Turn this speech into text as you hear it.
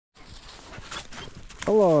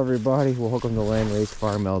Hello everybody, welcome to Landrace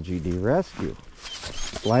Farm LGD Rescue.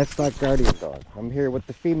 Livestock guardian dog. I'm here with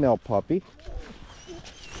the female puppy.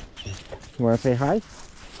 You want to say hi?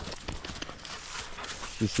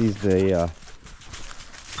 She sees the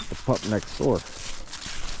pup next door.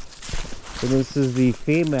 So this is the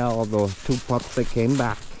female of those two pups that came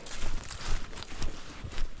back.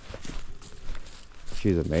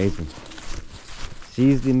 She's amazing.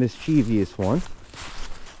 She's the mischievous one,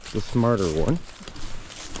 the smarter one.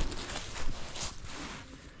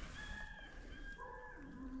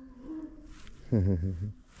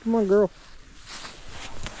 Come on, girl.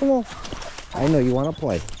 Come on. I know you want to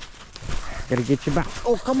play. Gotta get you back.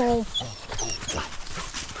 Oh, come on.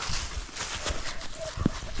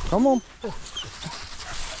 Come on.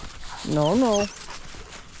 No, no.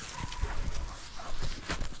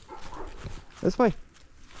 This way.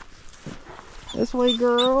 This way,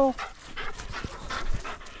 girl.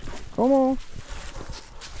 Come on.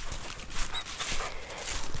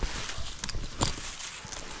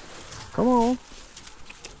 Come on.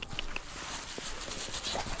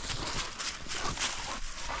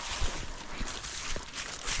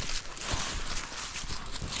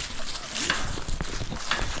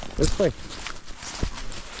 This way.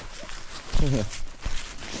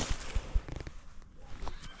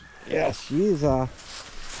 Yeah, she's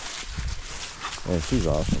she's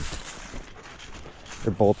awesome.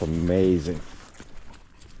 They're both amazing.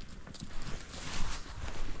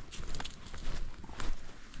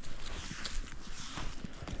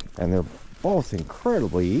 And they're both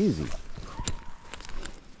incredibly easy.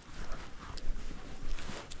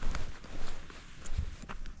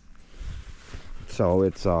 So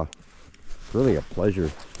it's really a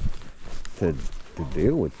pleasure to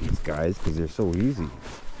deal with these guys because they're so easy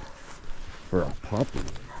for a puppy.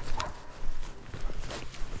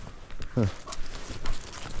 Huh.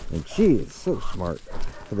 And she is so smart.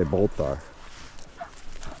 So they both are.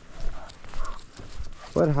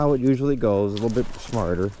 But how it usually goes, a little bit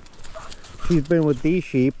smarter. She's been with these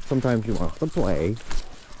sheep. Sometimes she wants to play.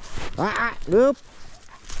 Nope.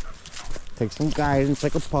 Take some guidance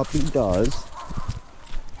like a puppy does.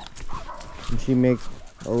 And she makes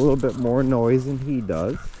a little bit more noise than he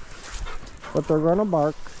does. But they're gonna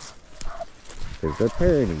bark. Because they're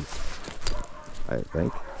parenting, I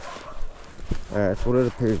think. That's what it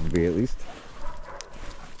appears to be, at least.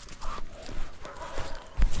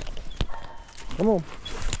 Come on.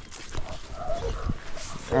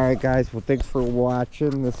 Alright guys, well thanks for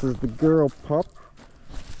watching. This is the girl pup.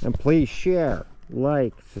 And please share,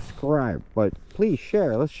 like, subscribe. But please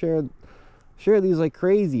share. Let's share these like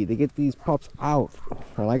crazy to get these pups out.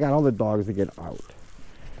 Well, I got all the dogs to get out.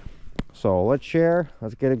 So let's share.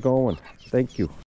 Let's get it going. Thank you.